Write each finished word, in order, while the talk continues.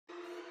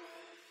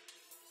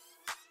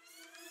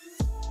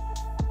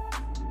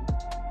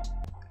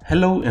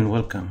Hello and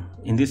welcome.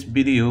 In this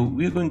video,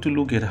 we are going to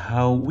look at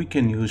how we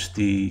can use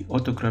the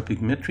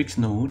orthographic metrics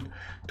node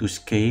to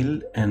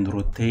scale and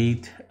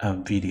rotate a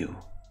video.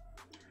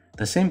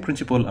 The same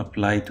principle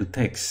applies to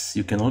text.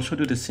 You can also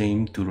do the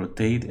same to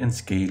rotate and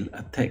scale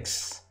a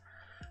text.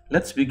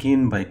 Let's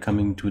begin by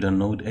coming to the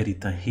node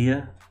editor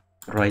here.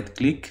 Right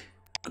click,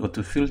 go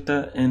to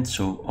filter and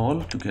show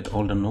all to get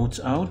all the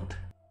nodes out.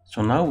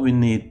 So now we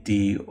need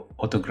the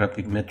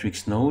orthographic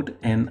metrics node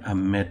and a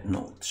med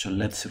node. So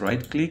let's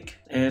right click,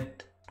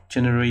 add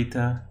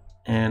generator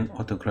and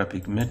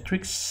orthographic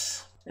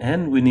metrics.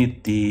 And we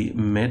need the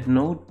med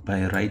node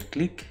by right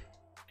click,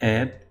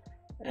 add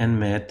and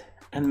med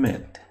and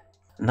med.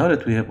 Now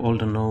that we have all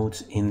the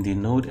nodes in the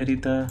node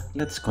editor,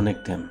 let's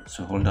connect them.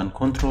 So hold down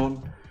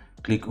Control,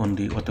 click on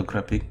the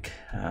orthographic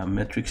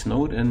metrics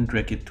node and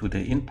drag it to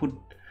the input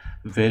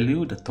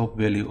value, the top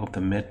value of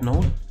the med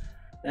node.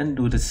 And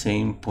do the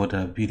same for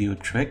the video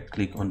track.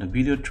 Click on the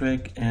video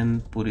track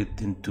and put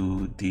it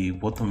into the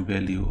bottom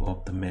value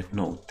of the med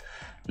node.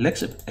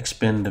 Let's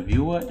expand the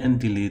viewer and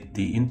delete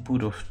the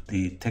input of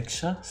the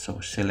texture.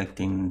 So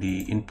selecting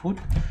the input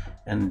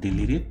and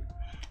delete it,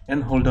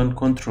 and hold on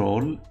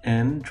Control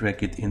and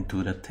drag it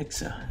into the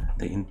texture,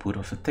 the input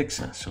of the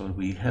texture. So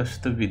we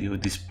have the video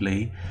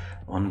display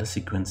on the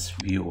sequence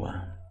viewer.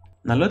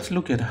 Now let's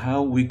look at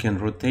how we can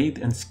rotate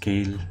and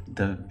scale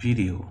the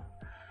video.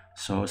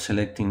 So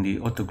selecting the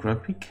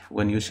orthographic,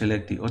 when you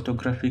select the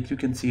orthographic, you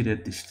can see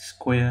that this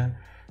square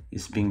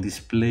is being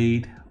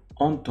displayed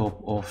on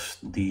top of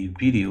the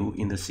video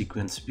in the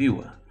sequence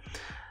viewer.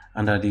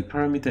 Under the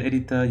parameter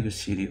editor, you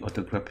see the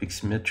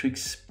orthographic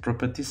metrics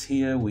properties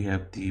here. We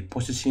have the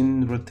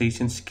position,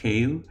 rotation,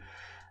 scale,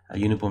 a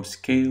uniform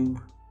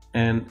scale,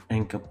 and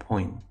anchor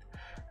point.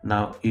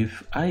 Now,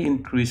 if I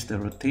increase the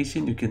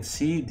rotation, you can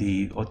see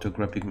the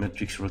orthographic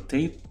metrics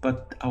rotate,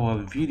 but our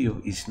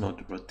video is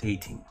not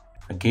rotating.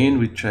 Again,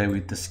 we try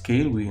with the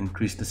scale. We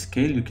increase the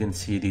scale. You can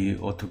see the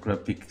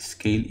orthographic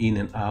scale in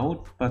and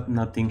out, but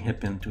nothing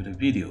happened to the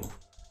video.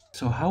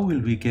 So how will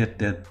we get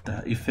that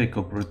effect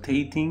of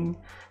rotating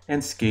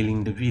and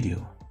scaling the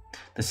video?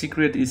 The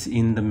secret is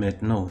in the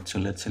med node. So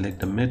let's select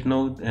the med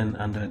node, and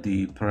under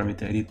the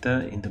parameter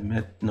editor in the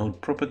med node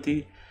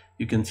property,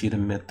 you can see the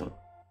method.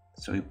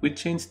 So if we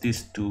change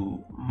this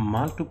to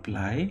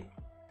multiply,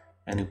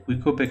 and if we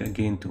go back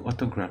again to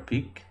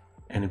orthographic,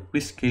 and if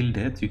we scale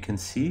that, you can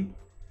see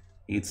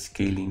it's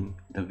scaling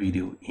the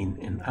video in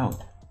and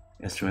out,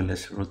 as well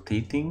as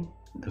rotating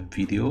the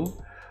video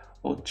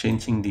or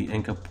changing the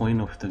anchor point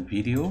of the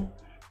video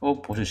or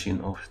position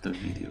of the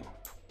video.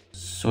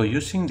 So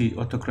using the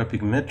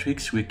orthographic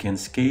metrics, we can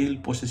scale,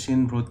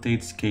 position,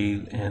 rotate,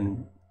 scale,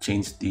 and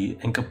change the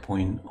anchor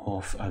point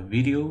of a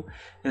video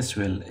as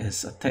well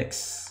as a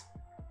text.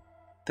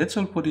 That's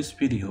all for this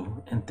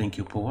video, and thank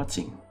you for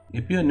watching.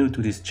 If you are new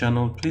to this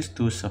channel, please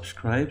do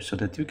subscribe so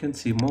that you can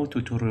see more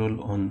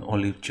tutorial on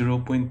Olive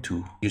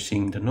 0.2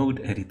 using the node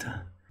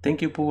editor.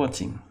 Thank you for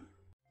watching.